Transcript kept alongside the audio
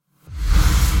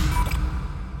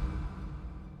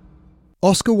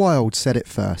Oscar Wilde said it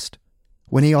first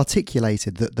when he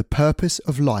articulated that the purpose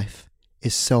of life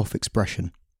is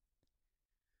self-expression.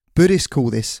 Buddhists call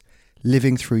this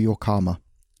living through your karma.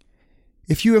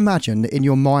 If you imagine that in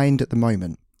your mind at the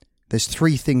moment, there's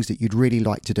 3 things that you'd really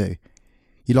like to do.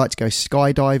 You'd like to go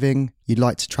skydiving, you'd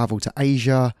like to travel to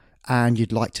Asia, and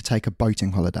you'd like to take a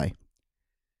boating holiday.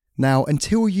 Now,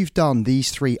 until you've done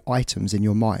these 3 items in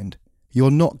your mind, you're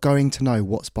not going to know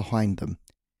what's behind them.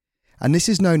 And this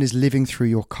is known as living through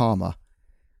your karma.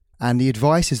 And the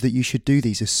advice is that you should do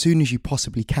these as soon as you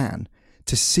possibly can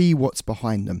to see what's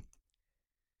behind them.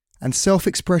 And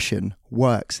self-expression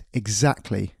works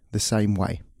exactly the same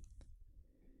way.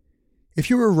 If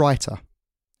you're a writer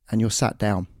and you're sat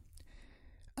down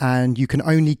and you can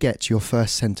only get to your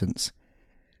first sentence,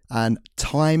 and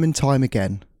time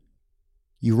again,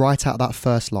 you write out that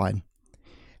first line,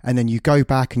 and then you go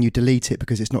back and you delete it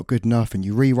because it's not good enough, and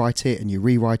you rewrite it and you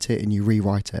rewrite it and you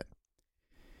rewrite it.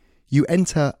 You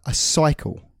enter a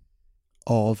cycle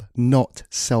of not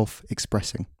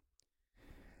self-expressing.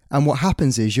 And what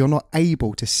happens is you're not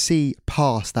able to see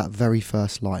past that very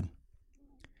first line.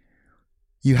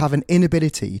 You have an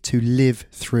inability to live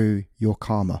through your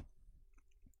karma.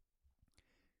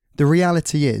 The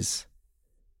reality is,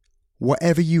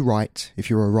 whatever you write, if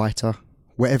you're a writer,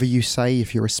 whatever you say,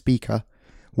 if you're a speaker,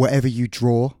 whatever you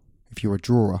draw, if you're a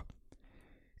drawer,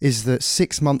 is that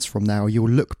 6 months from now, you'll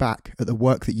look back at the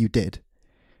work that you did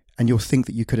and you'll think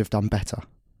that you could have done better.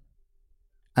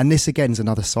 And this again is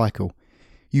another cycle.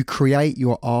 You create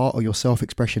your art or your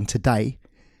self-expression today,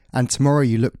 and tomorrow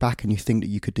you look back and you think that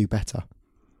you could do better.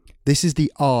 This is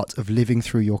the art of living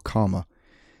through your karma.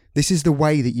 This is the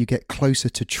way that you get closer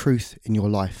to truth in your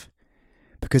life.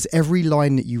 Because every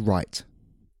line that you write,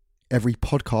 every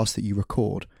podcast that you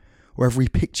record, or every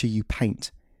picture you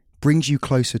paint brings you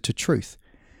closer to truth.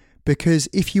 Because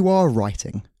if you are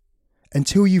writing,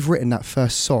 until you've written that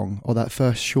first song or that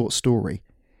first short story,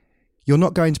 you're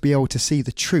not going to be able to see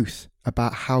the truth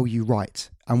about how you write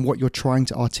and what you're trying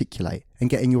to articulate and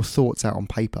getting your thoughts out on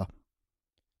paper.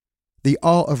 The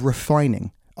art of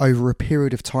refining over a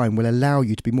period of time will allow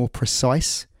you to be more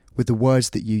precise with the words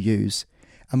that you use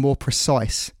and more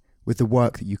precise with the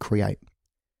work that you create.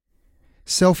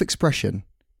 Self-expression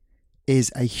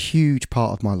is a huge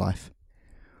part of my life.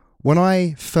 When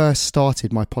I first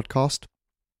started my podcast,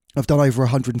 I've done over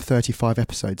 135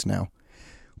 episodes now.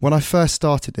 When I first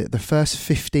started it, the first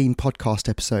 15 podcast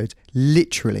episodes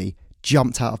literally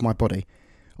jumped out of my body.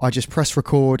 I just pressed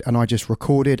record and I just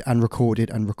recorded and recorded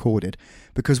and recorded,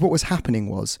 because what was happening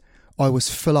was I was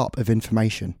full up of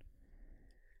information.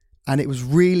 And it was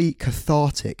really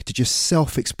cathartic to just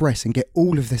self-express and get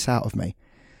all of this out of me.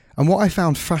 And what I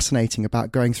found fascinating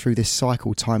about going through this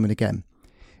cycle time and again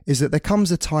is that there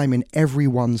comes a time in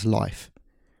everyone's life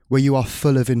where you are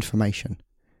full of information.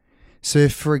 So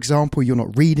if, for example, you're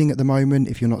not reading at the moment,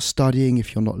 if you're not studying,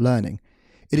 if you're not learning,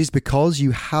 it is because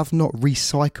you have not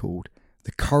recycled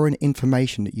the current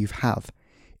information that you have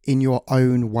in your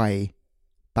own way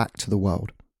back to the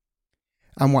world.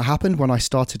 And what happened when I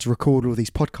started to record all these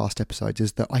podcast episodes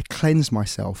is that I cleansed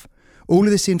myself. All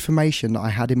of this information that I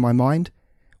had in my mind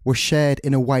was shared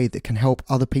in a way that can help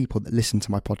other people that listen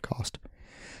to my podcast.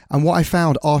 And what I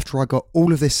found after I got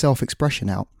all of this self-expression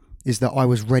out is that I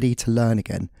was ready to learn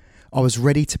again. I was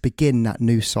ready to begin that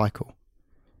new cycle.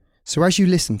 So as you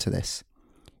listen to this,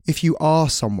 if you are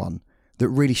someone that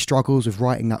really struggles with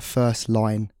writing that first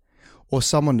line, or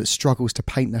someone that struggles to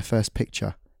paint their first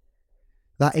picture,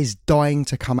 that is dying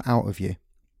to come out of you.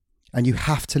 And you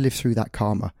have to live through that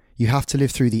karma. You have to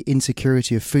live through the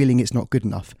insecurity of feeling it's not good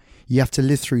enough. You have to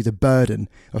live through the burden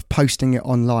of posting it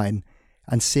online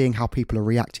and seeing how people are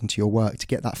reacting to your work to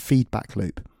get that feedback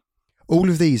loop. All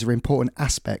of these are important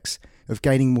aspects of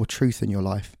gaining more truth in your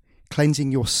life,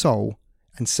 cleansing your soul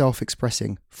and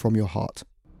self-expressing from your heart.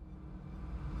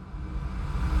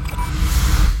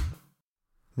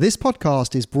 This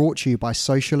podcast is brought to you by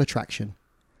Social Attraction.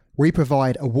 We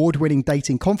provide award-winning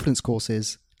dating confidence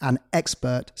courses and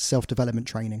expert self-development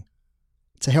training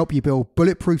to help you build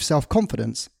bulletproof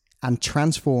self-confidence and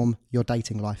transform your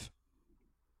dating life.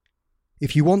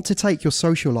 If you want to take your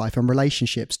social life and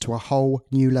relationships to a whole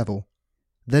new level,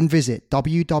 then visit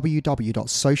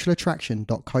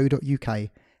www.socialattraction.co.uk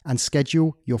and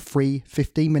schedule your free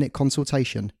 15-minute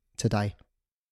consultation today.